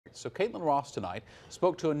So Caitlin Ross tonight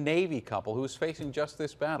spoke to a Navy couple who is facing just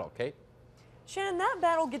this battle. Kate? Shannon, that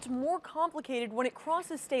battle gets more complicated when it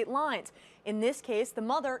crosses state lines. In this case, the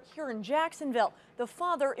mother here in Jacksonville, the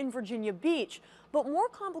father in Virginia Beach. But more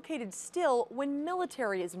complicated still when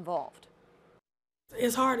military is involved.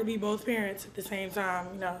 It's hard to be both parents at the same time.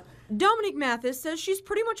 Dominique Mathis says she's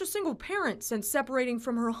pretty much a single parent since separating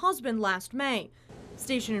from her husband last May.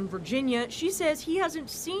 Stationed in Virginia, she says he hasn't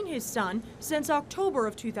seen his son since October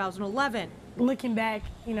of 2011. Looking back,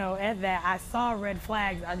 at that, I saw red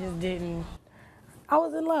flags. I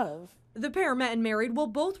was in love. The pair met and married while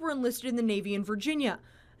both were enlisted in the Navy in Virginia.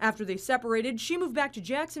 After they separated, she moved back to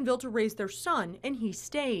Jacksonville to raise their son, and he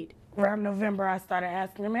stayed. Around November, I started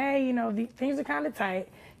asking him, hey, things are kind of tight.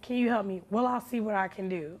 Can you help me? Well, I'll see what I can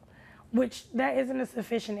do. Which, that isn't a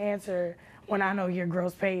sufficient answer when I know your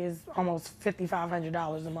gross pay is almost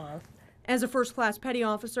 $5,500 a month. As a first-class petty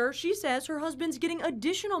officer, she says her husband's getting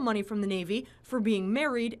additional money from the Navy for being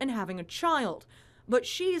married and having a child. But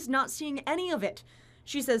she is not seeing any of it.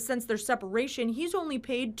 She says since their separation, he's only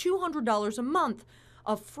paid $200 a month,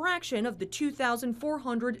 a fraction of the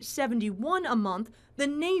 $2,471 a month the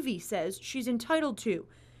Navy says she's entitled to.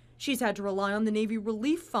 She's had to rely on the Navy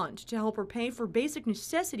Relief Fund to help her pay for basic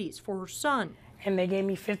necessities for her son. And they gave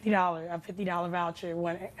me a $50 voucher.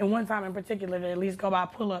 One time in particular, to at least go buy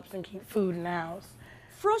pull-ups and keep food in the house.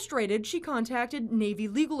 Frustrated, she contacted Navy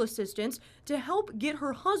legal assistance to help get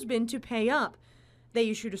her husband to pay up. They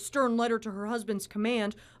issued a stern letter to her husband's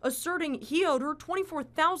command, asserting he owed her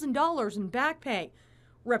 $24,000 in back pay.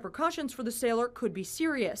 Repercussions for the sailor could be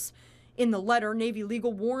serious. In the letter, Navy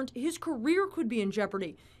legal warned his career could be in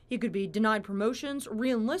jeopardy. He could be denied promotions,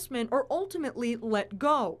 re-enlistment, or ultimately let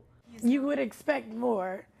go. You would expect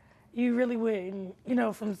more. You really would.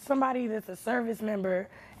 From somebody that's a service member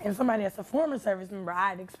and somebody that's a former service member,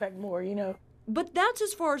 I'd expect more, But that's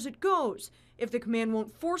as far as it goes. If the command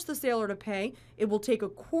won't force the sailor to pay, it will take a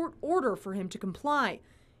court order for him to comply.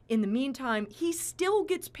 In the meantime, he still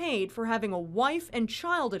gets paid for having a wife and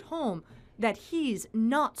child at home that he's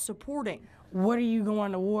not supporting. What are you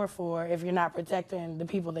going to war for if you're not protecting the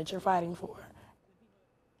people that you're fighting for?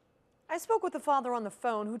 I spoke with the father on the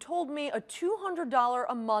phone who told me a $200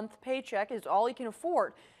 a month paycheck is all he can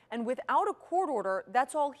afford. And without a court order,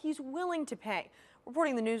 that's all he's willing to pay.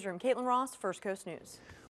 Reporting in the newsroom, Caitlin Ross, First Coast News.